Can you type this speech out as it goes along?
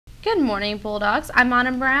Good morning, Bulldogs. I'm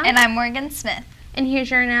Anna Brown. And I'm Morgan Smith. And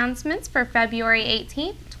here's your announcements for February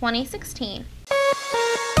 18th, 2016.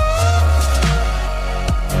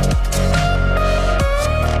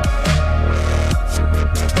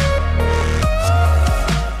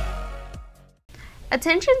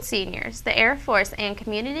 Attention seniors, the Air Force and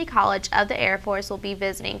Community College of the Air Force will be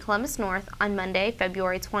visiting Columbus North on Monday,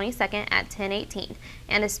 February 22nd at 10:18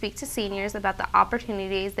 and to speak to seniors about the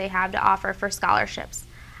opportunities they have to offer for scholarships.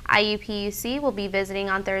 IUPUC will be visiting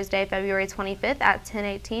on Thursday, February 25th at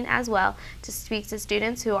 10:18 as well to speak to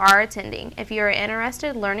students who are attending. If you are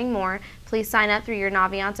interested in learning more, please sign up through your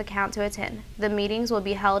Naviance account to attend. The meetings will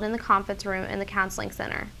be held in the conference room in the Counseling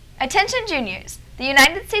Center. Attention juniors! The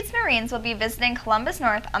United States Marines will be visiting Columbus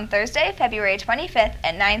North on Thursday, February 25th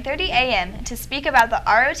at 9:30 a.m. to speak about the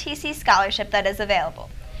ROTC scholarship that is available.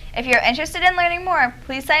 If you're interested in learning more,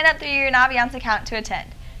 please sign up through your Naviance account to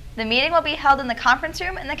attend. The meeting will be held in the conference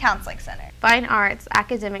room in the Counseling Center. Fine Arts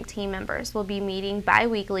academic team members will be meeting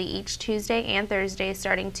bi-weekly each Tuesday and Thursday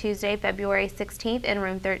starting Tuesday, February 16th in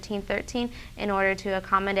room 1313 in order to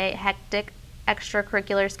accommodate hectic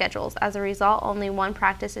extracurricular schedules. As a result, only one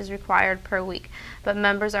practice is required per week, but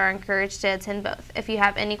members are encouraged to attend both. If you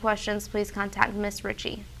have any questions, please contact Ms.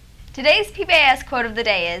 Ritchie. Today's PBIS quote of the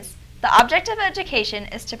day is, "The object of education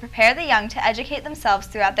is to prepare the young to educate themselves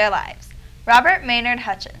throughout their lives." Robert Maynard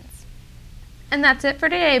Hutchins. And that's it for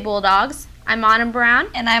today, Bulldogs. I'm Anna Brown.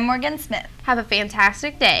 And I'm Morgan Smith. Have a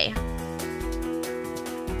fantastic day.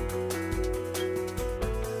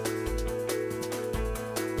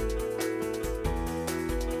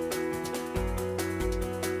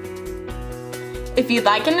 If you'd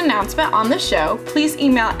like an announcement on the show, please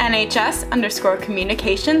email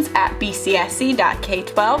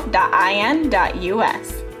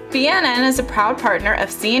nhs_communications@bcsc.k12.in.us. BNN is a proud partner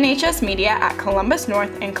of CNHS Media at Columbus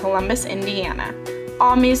North in Columbus, Indiana.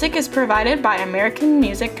 All music is provided by American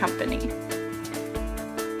Music Company.